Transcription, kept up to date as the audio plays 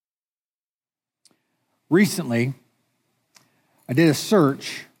Recently, I did a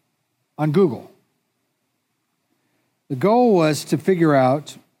search on Google. The goal was to figure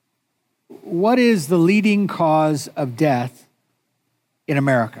out what is the leading cause of death in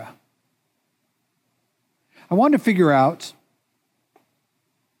America. I wanted to figure out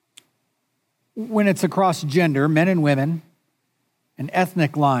when it's across gender, men and women, and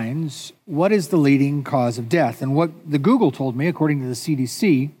ethnic lines, what is the leading cause of death? And what the Google told me, according to the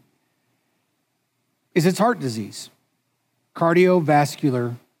CDC, is it's heart disease,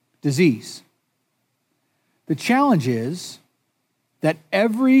 cardiovascular disease. The challenge is that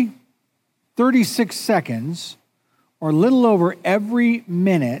every 36 seconds, or a little over every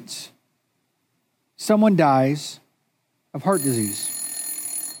minute, someone dies of heart disease.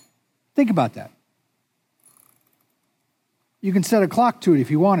 Think about that. You can set a clock to it if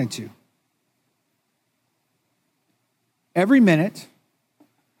you wanted to. Every minute,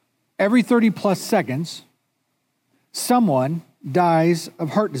 every 30 plus seconds, someone dies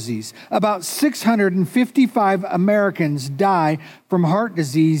of heart disease. About 655 Americans die from heart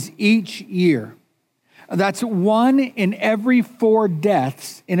disease each year. That's 1 in every 4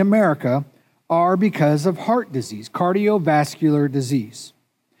 deaths in America are because of heart disease, cardiovascular disease.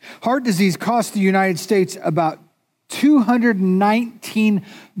 Heart disease costs the United States about $219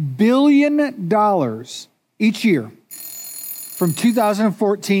 billion each year from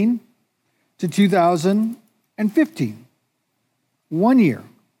 2014 to 2015. 1 year,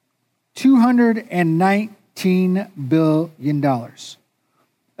 $219 billion.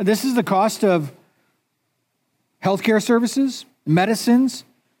 This is the cost of healthcare services, medicines,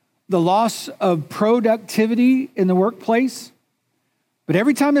 the loss of productivity in the workplace. But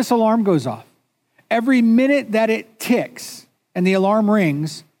every time this alarm goes off, every minute that it ticks and the alarm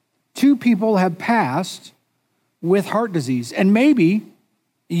rings, 2 people have passed with heart disease. And maybe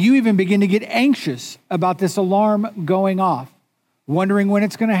you even begin to get anxious about this alarm going off, wondering when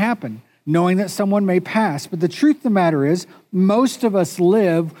it's going to happen, knowing that someone may pass. But the truth of the matter is, most of us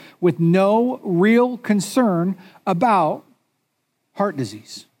live with no real concern about heart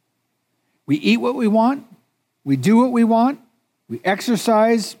disease. We eat what we want, we do what we want, we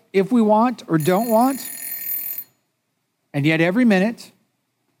exercise if we want or don't want, and yet every minute,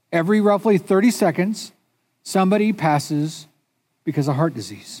 every roughly 30 seconds, somebody passes because of heart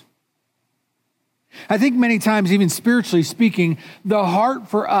disease. I think many times, even spiritually speaking, the heart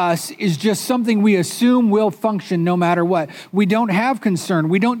for us is just something we assume will function no matter what. We don't have concern.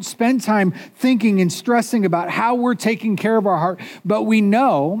 We don't spend time thinking and stressing about how we're taking care of our heart. But we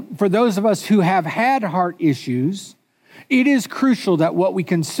know, for those of us who have had heart issues, it is crucial that what we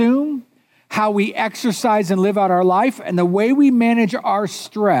consume, how we exercise and live out our life, and the way we manage our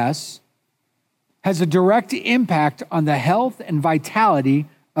stress has a direct impact on the health and vitality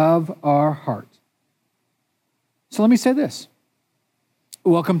of our heart. So let me say this.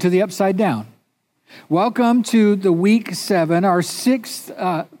 Welcome to the Upside Down. Welcome to the week 7, our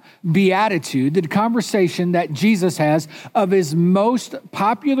 6th beatitude, the conversation that Jesus has of his most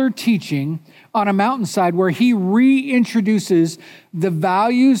popular teaching on a mountainside where he reintroduces the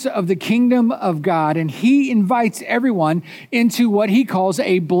values of the kingdom of God, and he invites everyone into what he calls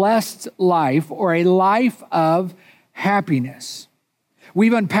a blessed life or a life of happiness.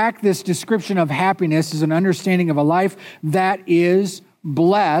 We've unpacked this description of happiness as an understanding of a life that is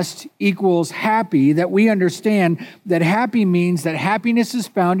blessed equals happy, that we understand that happy means that happiness is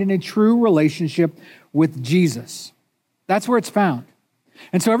found in a true relationship with Jesus. That's where it's found.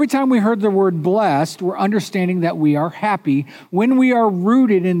 And so every time we heard the word blessed, we're understanding that we are happy when we are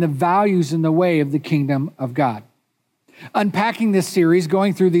rooted in the values and the way of the kingdom of God. Unpacking this series,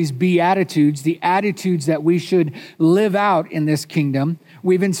 going through these beatitudes, the attitudes that we should live out in this kingdom,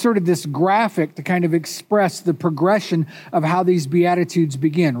 we've inserted this graphic to kind of express the progression of how these beatitudes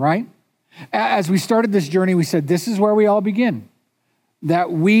begin, right? As we started this journey, we said, this is where we all begin.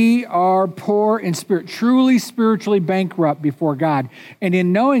 That we are poor in spirit, truly spiritually bankrupt before God. And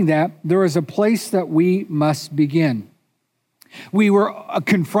in knowing that, there is a place that we must begin. We were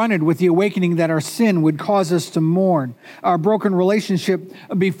confronted with the awakening that our sin would cause us to mourn. Our broken relationship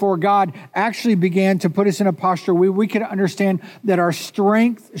before God actually began to put us in a posture where we could understand that our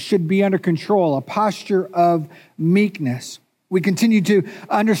strength should be under control, a posture of meekness. We continue to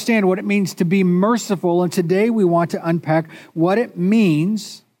understand what it means to be merciful, and today we want to unpack what it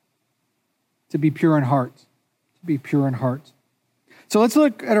means to be pure in heart, to be pure in heart. So let's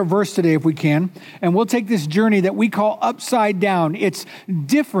look at our verse today if we can, and we'll take this journey that we call upside down. It's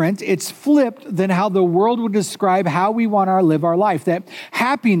different, it's flipped than how the world would describe how we want to live our life. That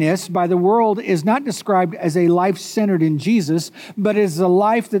happiness by the world is not described as a life centered in Jesus, but as a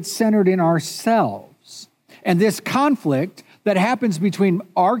life that's centered in ourselves. And this conflict that happens between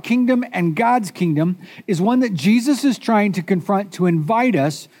our kingdom and God's kingdom is one that Jesus is trying to confront to invite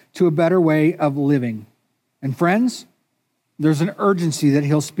us to a better way of living. And friends, there's an urgency that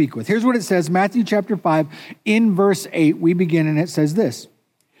he'll speak with. Here's what it says, Matthew chapter 5, in verse 8, we begin, and it says this: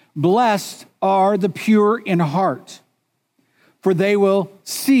 "Blessed are the pure in heart, for they will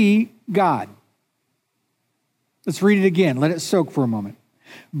see God." Let's read it again. Let it soak for a moment.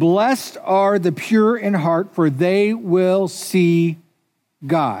 "Blessed are the pure in heart, for they will see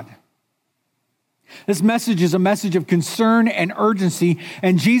God." This message is a message of concern and urgency,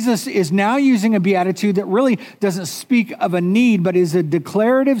 and Jesus is now using a beatitude that really doesn't speak of a need, but is a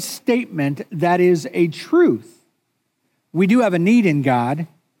declarative statement that is a truth. We do have a need in God,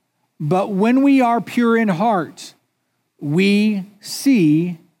 but when we are pure in heart, we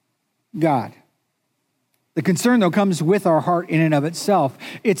see God. The concern, though, comes with our heart in and of itself.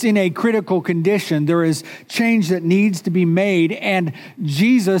 It's in a critical condition. There is change that needs to be made, and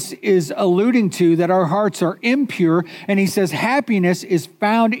Jesus is alluding to that our hearts are impure, and he says happiness is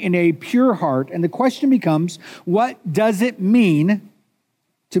found in a pure heart. And the question becomes, what does it mean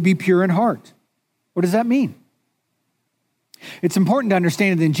to be pure in heart? What does that mean? It's important to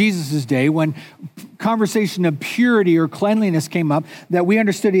understand that in Jesus' day, when conversation of purity or cleanliness came up, that we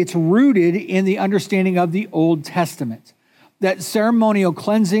understood it's rooted in the understanding of the Old Testament. That ceremonial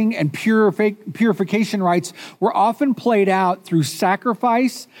cleansing and purification rites were often played out through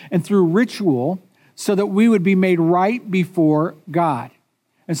sacrifice and through ritual so that we would be made right before God.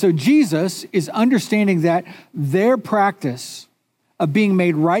 And so Jesus is understanding that their practice of being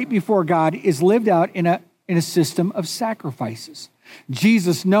made right before God is lived out in a system of sacrifices.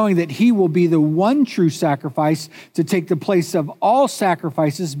 Jesus, knowing that he will be the one true sacrifice to take the place of all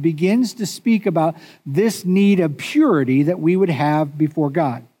sacrifices, begins to speak about this need of purity that we would have before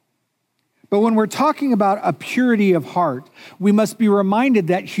God. But when we're talking about a purity of heart, we must be reminded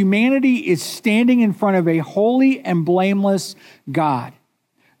that humanity is standing in front of a holy and blameless God.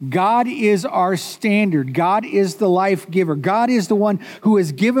 God is our standard. God is the life giver. God is the one who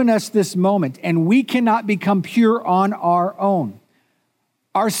has given us this moment, and we cannot become pure on our own.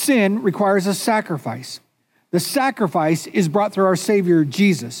 Our sin requires a sacrifice. The sacrifice is brought through our Savior,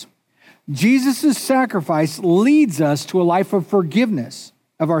 Jesus. Jesus' sacrifice leads us to a life of forgiveness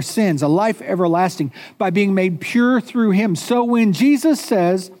of our sins, a life everlasting, by being made pure through him. So when Jesus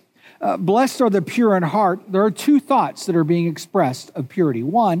says, blessed are the pure in heart, there are two thoughts that are being expressed of purity.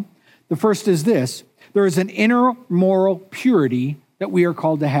 One, the first is this: there is an inner moral purity that we are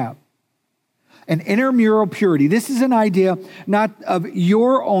called to have. An inner moral purity. This is an idea not of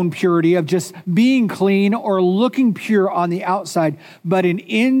your own purity, of just being clean or looking pure on the outside, but an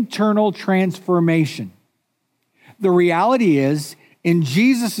internal transformation. The reality is, in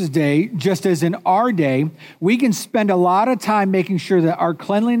Jesus' day, just as in our day, we can spend a lot of time making sure that our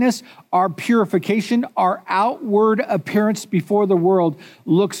cleanliness, our purification, our outward appearance before the world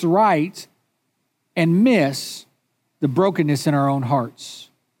looks right, and miss the brokenness in our own hearts,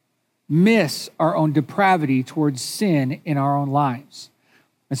 miss our own depravity towards sin in our own lives.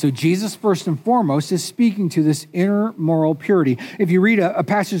 And so Jesus, first and foremost, is speaking to this inner moral purity. If you read a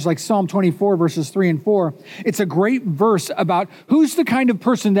passage like Psalm 24, verses 3 and 4, it's a great verse about who's the kind of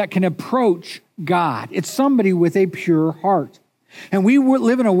person that can approach God. It's somebody with a pure heart. And we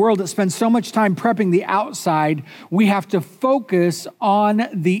live in a world that spends so much time prepping the outside, we have to focus on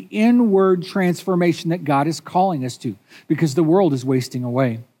the inward transformation that God is calling us to, because the world is wasting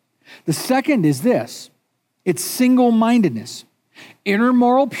away. The second is this: it's single-mindedness. Inner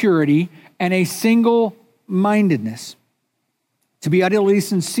moral purity and a single-mindedness. To be utterly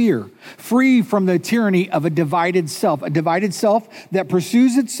sincere, free from the tyranny of a divided self that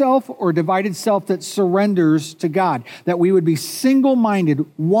pursues itself, or a divided self that surrenders to God. That we would be single-minded,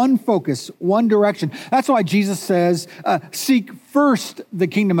 one focus, one direction. That's why Jesus says, seek first the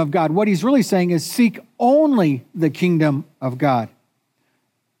kingdom of God. What he's really saying is seek only the kingdom of God.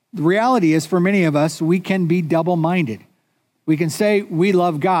 The reality is, for many of us, we can be double-minded. We can say we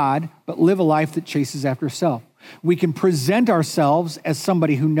love God, but live a life that chases after self. We can present ourselves as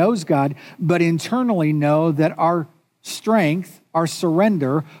somebody who knows God, but internally know that our strength, our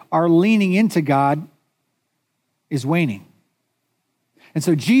surrender, our leaning into God is waning. And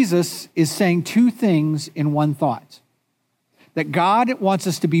so Jesus is saying two things in one thought: that God wants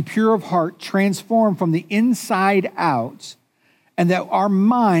us to be pure of heart, transformed from the inside out, and that our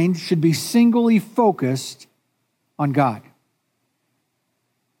mind should be singly focused on God.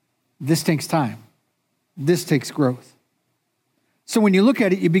 This takes time. This takes growth. So when you look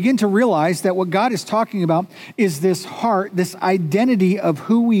at it, you begin to realize that what God is talking about is this heart, this identity of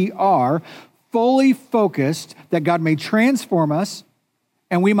who we are, fully focused that God may transform us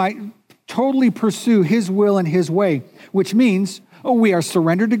and we might totally pursue his will and his way, which means we are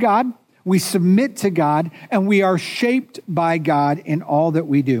surrendered to God, we submit to God, and we are shaped by God in all that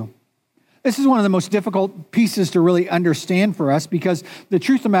we do. This is one of the most difficult pieces to really understand for us because the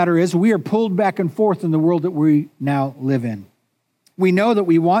truth of the matter is we are pulled back and forth in the world that we now live in. We know that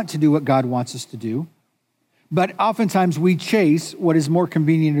we want to do what God wants us to do, but oftentimes we chase what is more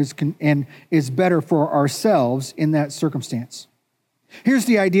convenient and is better for ourselves in that circumstance. Here's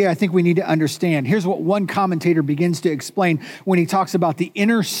the idea I think we need to understand. Here's what one commentator begins to explain when he talks about the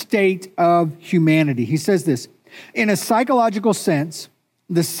inner state of humanity. He says this, in a psychological sense,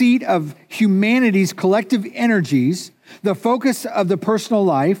 the seat of humanity's collective energies, the focus of the personal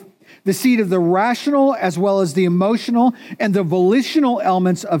life, the seat of the rational as well as the emotional and the volitional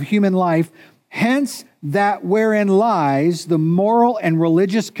elements of human life, hence that wherein lies the moral and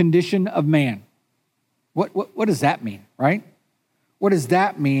religious condition of man. What does that mean, right? What does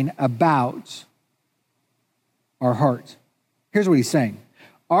that mean about our heart? Here's what he's saying.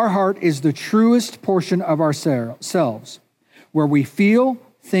 Our heart is the truest portion of ourselves, where we feel,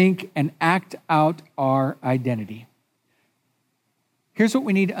 think, and act out our identity. Here's what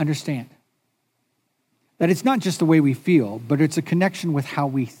we need to understand. That it's not just the way we feel, but it's a connection with how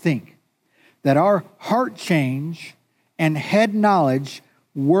we think. That our heart change and head knowledge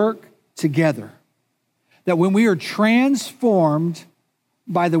work together. That when we are transformed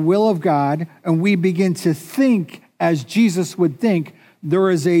by the will of God and we begin to think as Jesus would think,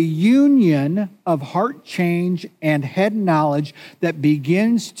 there is a union of heart change and head knowledge that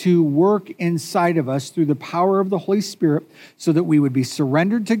begins to work inside of us through the power of the Holy Spirit so that we would be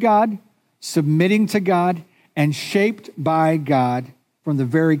surrendered to God, submitting to God, and shaped by God from the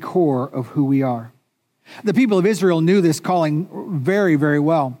very core of who we are. The people of Israel knew this calling very, very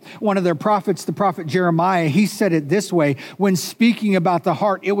well. One of their prophets, the prophet Jeremiah, he said it this way when speaking about the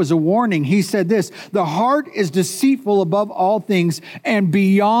heart. It was a warning. He said this, the heart is deceitful above all things and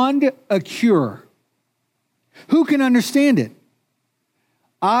beyond a cure. Who can understand it?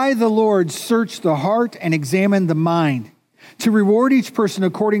 I, the Lord, search the heart and examine the mind to reward each person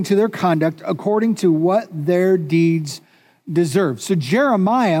according to their conduct, according to what their deeds deserve. So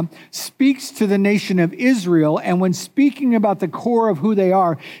Jeremiah speaks to the nation of Israel, and when speaking about the core of who they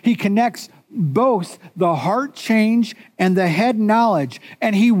are, he connects both the heart change and the head knowledge.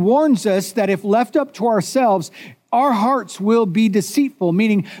 And he warns us that if left up to ourselves, our hearts will be deceitful,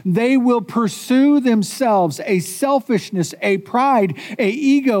 meaning they will pursue themselves. A selfishness, a pride, a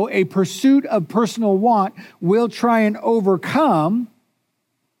ego, a pursuit of personal want will try and overcome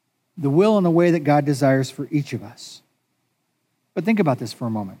the will and the way that God desires for each of us. But think about this for a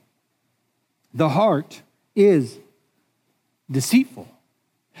moment. The heart is deceitful.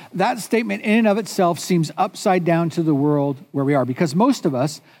 That statement in and of itself seems upside down to the world where we are because most of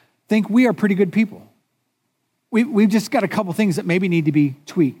us think we are pretty good people. We've just got a couple things that maybe need to be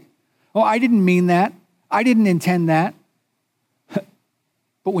tweaked. Oh, I didn't mean that. I didn't intend that.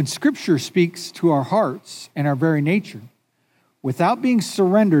 But when Scripture speaks to our hearts and our very nature, without being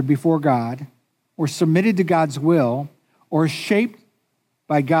surrendered before God or submitted to God's will, or shaped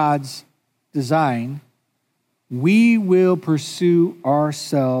by God's design, we will pursue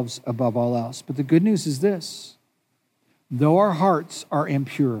ourselves above all else. But the good news is this. Though our hearts are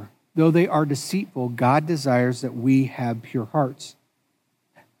impure, though they are deceitful, God desires that we have pure hearts.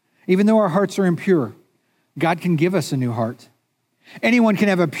 Even though our hearts are impure, God can give us a new heart. Anyone can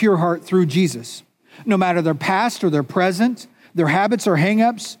have a pure heart through Jesus. No matter their past or their present, their habits or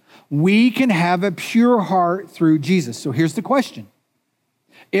hang-ups, we can have a pure heart through Jesus. So here's the question.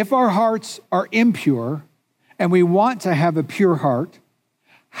 If our hearts are impure and we want to have a pure heart,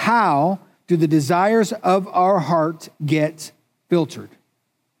 how do the desires of our heart get filtered?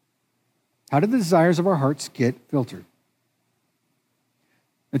 How do the desires of our hearts get filtered?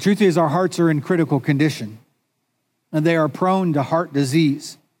 The truth is our hearts are in critical condition and they are prone to heart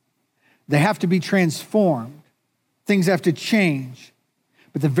disease. They have to be transformed. Things have to change.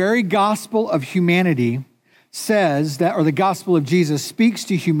 But the very gospel of humanity says that, or the gospel of Jesus speaks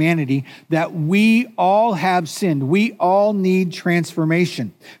to humanity that we all have sinned. We all need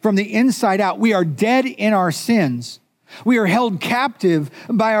transformation. From the inside out, we are dead in our sins. We are held captive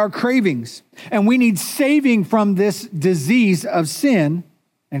by our cravings. And we need saving from this disease of sin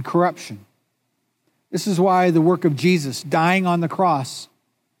and corruption. This is why the work of Jesus, dying on the cross,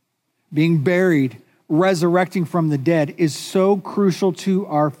 being buried, resurrecting from the dead is so crucial to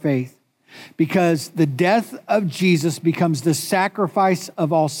our faith because the death of Jesus becomes the sacrifice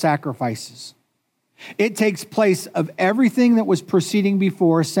of all sacrifices. It takes place of everything that was proceeding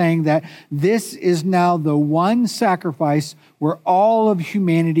before, saying that this is now the one sacrifice where all of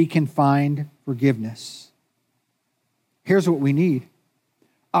humanity can find forgiveness. Here's what we need.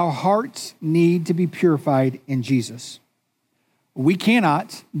 Our hearts need to be purified in Jesus. We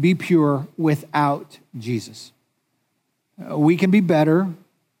cannot be pure without Jesus. We can be better,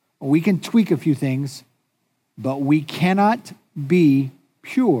 we can tweak a few things, but we cannot be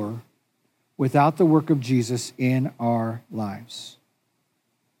pure without the work of Jesus in our lives.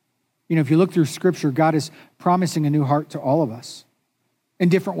 You know, if you look through Scripture, God is promising a new heart to all of us in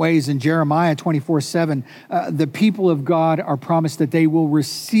different ways. In Jeremiah 24:7, the people of God are promised that they will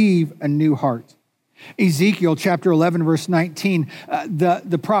receive a new heart. Ezekiel chapter 11, verse 19,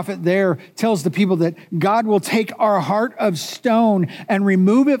 the prophet there tells the people that God will take our heart of stone and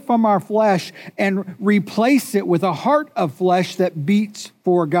remove it from our flesh and replace it with a heart of flesh that beats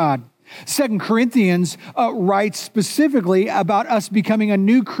for God. 2 Corinthians writes specifically about us becoming a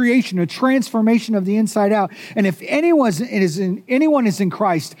new creation, a transformation of the inside out. And if anyone is in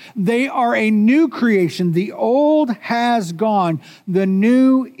Christ, they are a new creation. The old has gone. The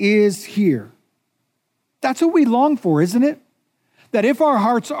new is here. That's what we long for, isn't it? That if our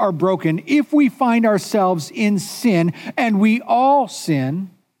hearts are broken, if we find ourselves in sin, and we all sin,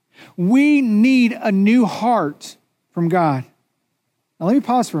 we need a new heart from God. Now let me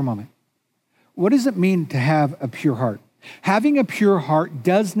pause for a moment. What does it mean to have a pure heart? Having a pure heart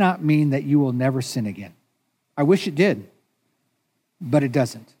does not mean that you will never sin again. I wish it did, but it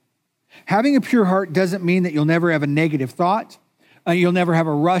doesn't. Having a pure heart doesn't mean that you'll never have a negative thought. You'll never have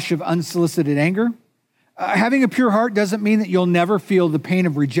a rush of unsolicited anger. Having a pure heart doesn't mean that you'll never feel the pain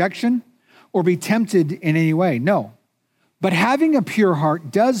of rejection or be tempted in any way. No. But having a pure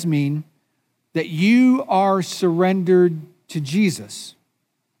heart does mean that you are surrendered to Jesus.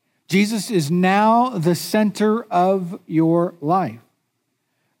 Jesus is now the center of your life.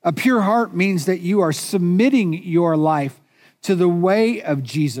 A pure heart means that you are submitting your life to the way of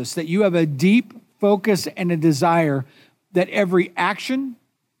Jesus, that you have a deep focus and a desire that every action,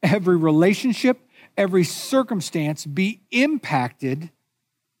 every relationship, every circumstance be impacted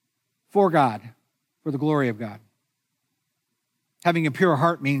for God, for the glory of God. Having a pure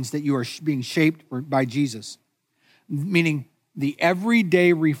heart means that you are being shaped by Jesus, meaning the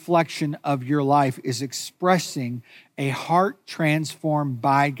everyday reflection of your life is expressing a heart transformed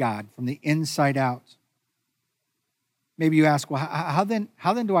by God from the inside out. Maybe you ask, well, how then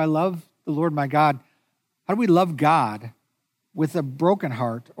do I love the Lord my God? How do we love God with a broken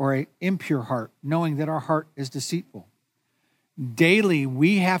heart or an impure heart, knowing that our heart is deceitful? Daily,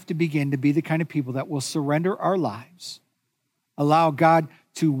 we have to begin to be the kind of people that will surrender our lives, allow God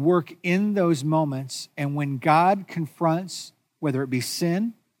to work in those moments, and when God confronts, whether it be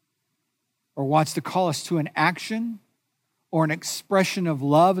sin or wants to call us to an action or an expression of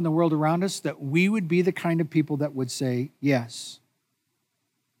love in the world around us, that we would be the kind of people that would say yes.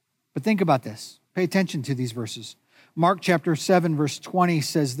 But think about this. Pay attention to these verses. Mark chapter 7, verse 20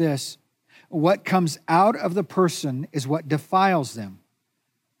 says this, "What comes out of the person is what defiles them.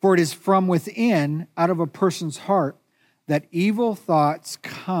 For it is from within, out of a person's heart, that evil thoughts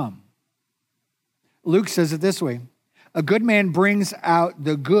come." Luke says it this way, "A good man brings out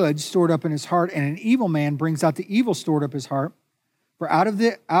the good stored up in his heart, and an evil man brings out the evil stored up his heart. For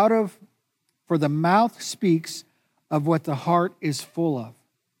the mouth speaks of what the heart is full of."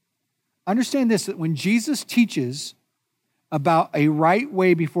 Understand this, that when Jesus teaches about a right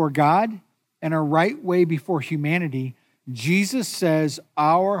way before God and a right way before humanity, Jesus says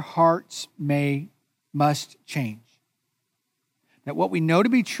our hearts must change. That what we know to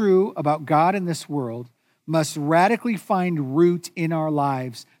be true about God in this world must radically find root in our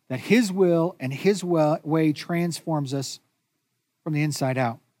lives, that His will and His way transforms us from the inside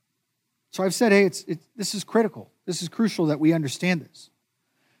out. So I've said, hey, this is critical. This is crucial that we understand this.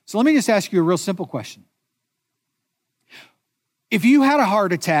 So let me just ask you a real simple question. If you had a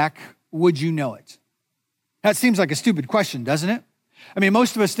heart attack, would you know it? That seems like a stupid question, doesn't it? I mean,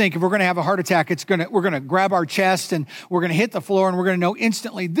 most of us think if we're going to have a heart attack, we're going to grab our chest and we're going to hit the floor and we're going to know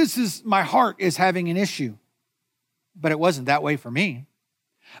instantly, my heart is having an issue. But it wasn't that way for me.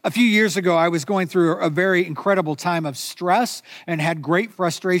 A few years ago, I was going through a very incredible time of stress and had great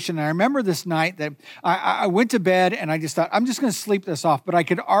frustration. And I remember this night that I went to bed and I just thought, I'm just going to sleep this off. But I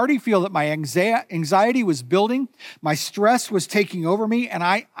could already feel that my anxiety was building. My stress was taking over me. And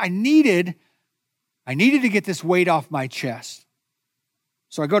I needed to get this weight off my chest.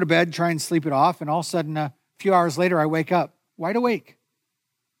 So I go to bed, try and sleep it off. And all of a sudden, a few hours later, I wake up wide awake.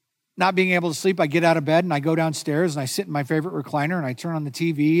 not being able to sleep, I get out of bed and I go downstairs and I sit in my favorite recliner and I turn on the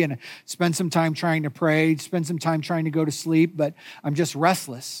TV and spend some time trying to pray, spend some time trying to go to sleep, but I'm just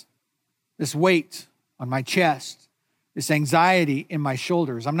restless. This weight on my chest, this anxiety in my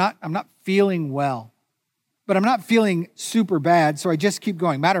shoulders. I'm not feeling well, but I'm not feeling super bad, so I just keep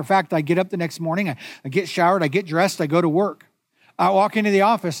going. Matter of fact, I get up the next morning, I get showered, I get dressed, I go to work. I walk into the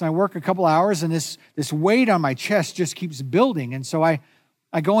office and I work a couple hours and this weight on my chest just keeps building. And so I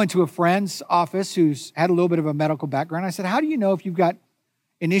go into a friend's office who's had a little bit of a medical background. I said, how do you know if you've got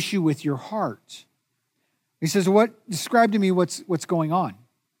an issue with your heart? He says, describe to me what's going on.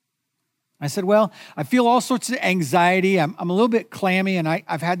 I said, well, I feel all sorts of anxiety. I'm a little bit clammy and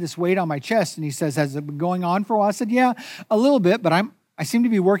I've had this weight on my chest. And he says, has it been going on for a while? I said, yeah, a little bit, but I seem to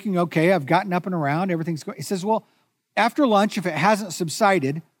be working okay. I've gotten up and around. Everything's going. He says, well, after lunch, if it hasn't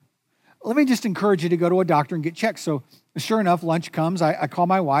subsided, let me just encourage you to go to a doctor and get checked. So sure enough, lunch comes. I call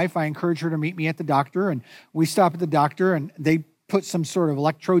my wife. I encourage her to meet me at the doctor. And we stop at the doctor and they put some sort of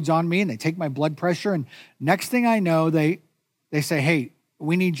electrodes on me and they take my blood pressure. And next thing I know, they say, hey,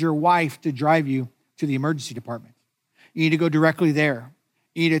 we need your wife to drive you to the emergency department. You need to go directly there.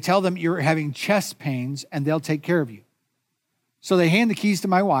 You need to tell them you're having chest pains and they'll take care of you. So they hand the keys to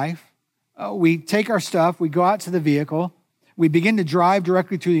my wife. We take our stuff. We go out to the vehicle. We begin to drive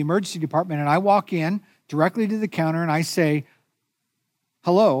directly to the emergency department, and I walk in directly to the counter, and I say,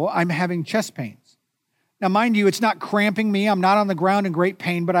 hello, I'm having chest pains. Now, mind you, it's not cramping me. I'm not on the ground in great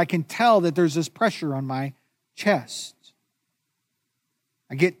pain, but I can tell that there's this pressure on my chest.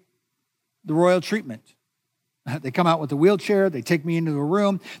 I get the royal treatment. They come out with a wheelchair. They take me into a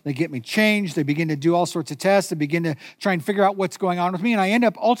room. They get me changed. They begin to do all sorts of tests. They begin to try and figure out what's going on with me. And I end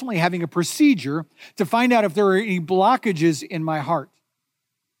up ultimately having a procedure to find out if there are any blockages in my heart.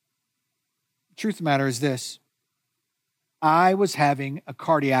 The truth of the matter is this. I was having a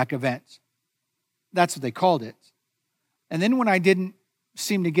cardiac event. That's what they called it. And then when I didn't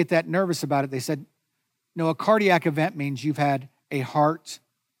seem to get that nervous about it, they said, no, a cardiac event means you've had a heart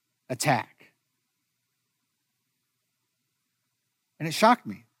attack. And it shocked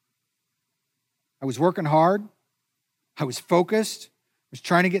me. I was working hard. I was focused. I was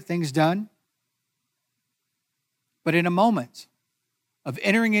trying to get things done. But in a moment of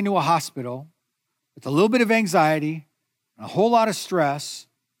entering into a hospital with a little bit of anxiety and a whole lot of stress,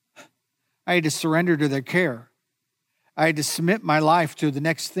 I had to surrender to their care. I had to submit my life to the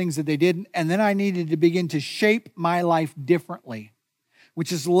next things that they did. And then I needed to begin to shape my life differently,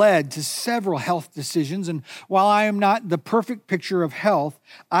 which has led to several health decisions. And while I am not the perfect picture of health,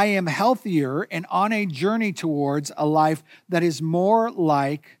 I am healthier and on a journey towards a life that is more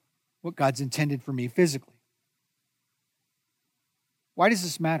like what God's intended for me physically. Why does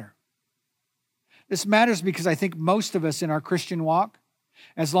this matter? This matters because I think most of us in our Christian walk,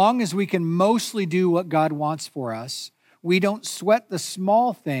 as long as we can mostly do what God wants for us, we don't sweat the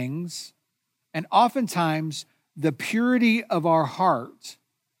small things, and oftentimes the purity of our heart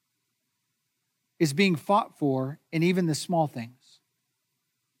is being fought for in even the small things.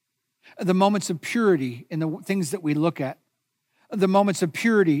 The moments of purity in the things that we look at, the moments of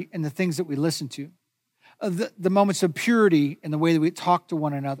purity in the things that we listen to, the moments of purity in the way that we talk to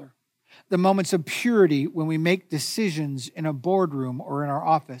one another, the moments of purity when we make decisions in a boardroom or in our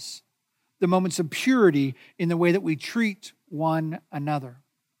office, the moments of purity in the way that we treat one another.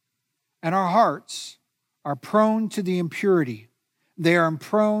 And our hearts are prone to the impurity. They are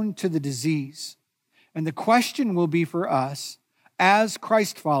prone to the disease. And the question will be for us, as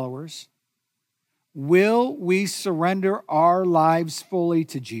Christ followers, will we surrender our lives fully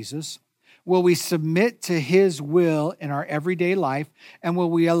to Jesus? Will we submit to His will in our everyday life? And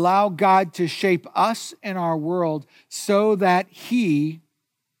will we allow God to shape us and our world so that He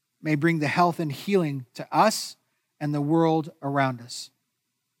may bring the health and healing to us and the world around us?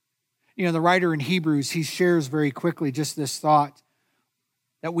 You know, the writer in Hebrews, he shares very quickly just this thought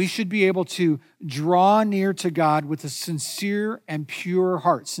that we should be able to draw near to God with a sincere and pure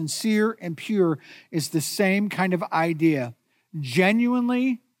heart. Sincere and pure is the same kind of idea.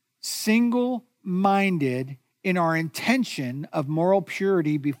 Genuinely single-minded in our intention of moral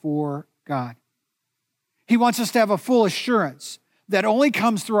purity before God. He wants us to have a full assurance that only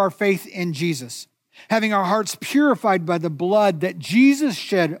comes through our faith in Jesus, having our hearts purified by the blood that Jesus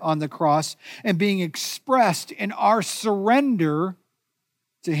shed on the cross and being expressed in our surrender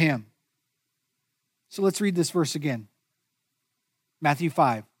to Him. So let's read this verse again. Matthew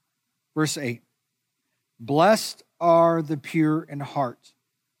 5, verse 8. Blessed are the pure in heart,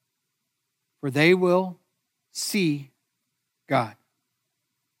 for they will see God.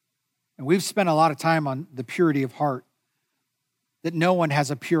 And we've spent a lot of time on the purity of heart. that no one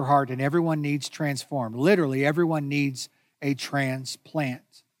has a pure heart and everyone needs transformed. Literally, everyone needs a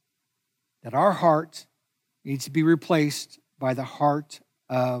transplant. That our heart needs to be replaced by the heart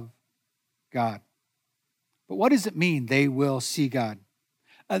of God. But what does it mean they will see God?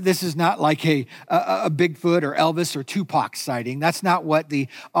 This is not like a Bigfoot or Elvis or Tupac sighting. That's not what the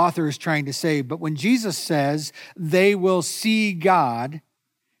author is trying to say. But when Jesus says they will see God,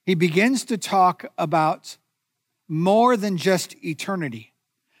 he begins to talk about more than just eternity.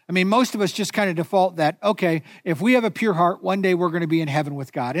 I mean, most of us just kind of default that, okay, if we have a pure heart, one day we're going to be in heaven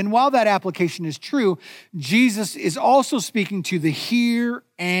with God. And while that application is true, Jesus is also speaking to the here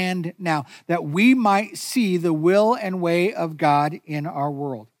and now, that we might see the will and way of God in our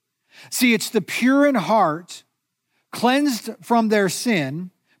world. See, it's the pure in heart, cleansed from their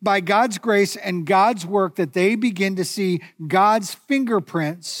sin by God's grace and God's work, that they begin to see God's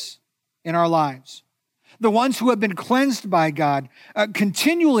fingerprints in our lives. The ones who have been cleansed by God,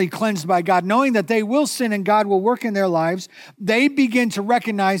 continually cleansed by God, knowing that they will sin and God will work in their lives, they begin to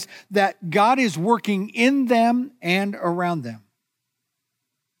recognize that God is working in them and around them.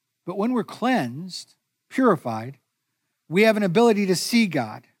 But when we're cleansed, purified, we have an ability to see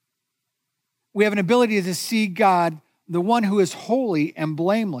God. We have an ability to see God, the one who is holy and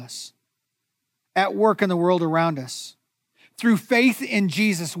blameless, at work in the world around us. Through faith in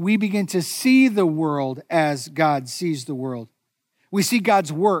Jesus, we begin to see the world as God sees the world. We see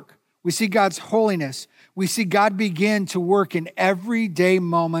God's work. We see God's holiness. We see God begin to work in everyday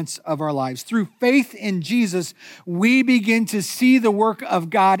moments of our lives. Through faith in Jesus, we begin to see the work of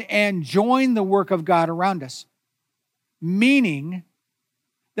God and join the work of God around us. Meaning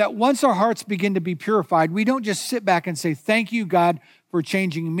that once our hearts begin to be purified, we don't just sit back and say, "Thank you, God, for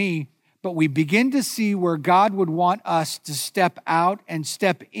changing me," but we begin to see where God would want us to step out and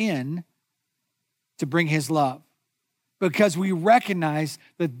step in to bring his love. Because we recognize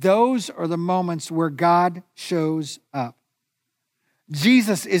that those are the moments where God shows up.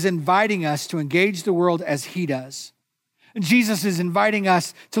 Jesus is inviting us to engage the world as he does. Jesus is inviting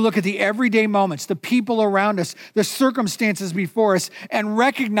us to look at the everyday moments, the people around us, the circumstances before us, and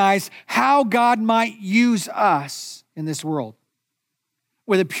recognize how God might use us in this world.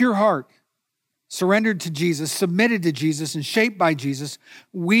 With a pure heart, surrendered to Jesus, submitted to Jesus, and shaped by Jesus,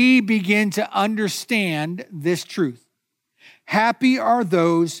 we begin to understand this truth. Happy are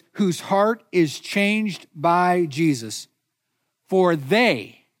those whose heart is changed by Jesus, for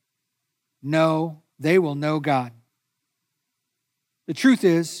they will know God. The truth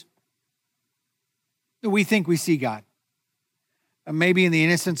is that we think we see God. Maybe in the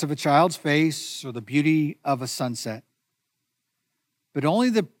innocence of a child's face or the beauty of a sunset. But only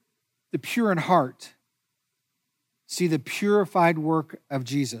the pure in heart see the purified work of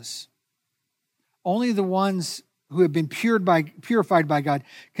Jesus. Only the ones who have been purified by God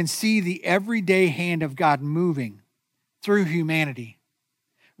can see the everyday hand of God moving through humanity,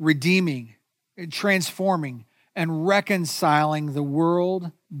 redeeming, transforming, and reconciling the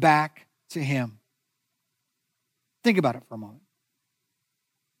world back to him. Think about it for a moment.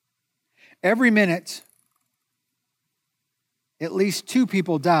 Every minute, at least 2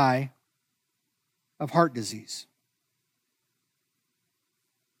 people die of heart disease.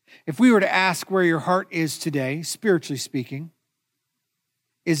 If we were to ask where your heart is today, spiritually speaking,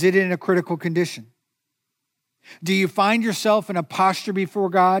 is it in a critical condition? Do you find yourself in a posture before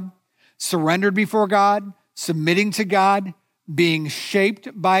God, surrendered before God, submitting to God, being shaped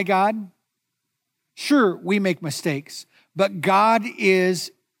by God? Sure, we make mistakes, but God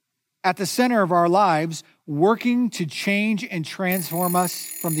is at the center of our lives, working to change and transform us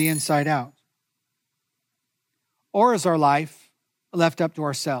from the inside out. Or is our life left up to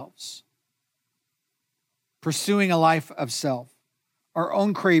ourselves, pursuing a life of self, our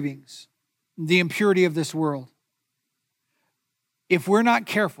own cravings, the impurity of this world? If we're not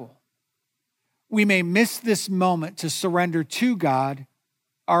careful, we may miss this moment to surrender to God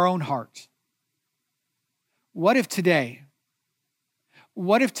our own heart. What if today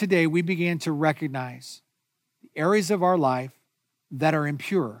we began to recognize the areas of our life that are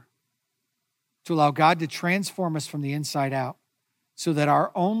impure, to allow God to transform us from the inside out, so that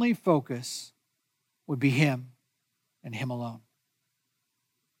our only focus would be him and him alone?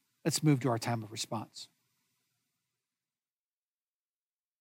 Let's move to our time of response.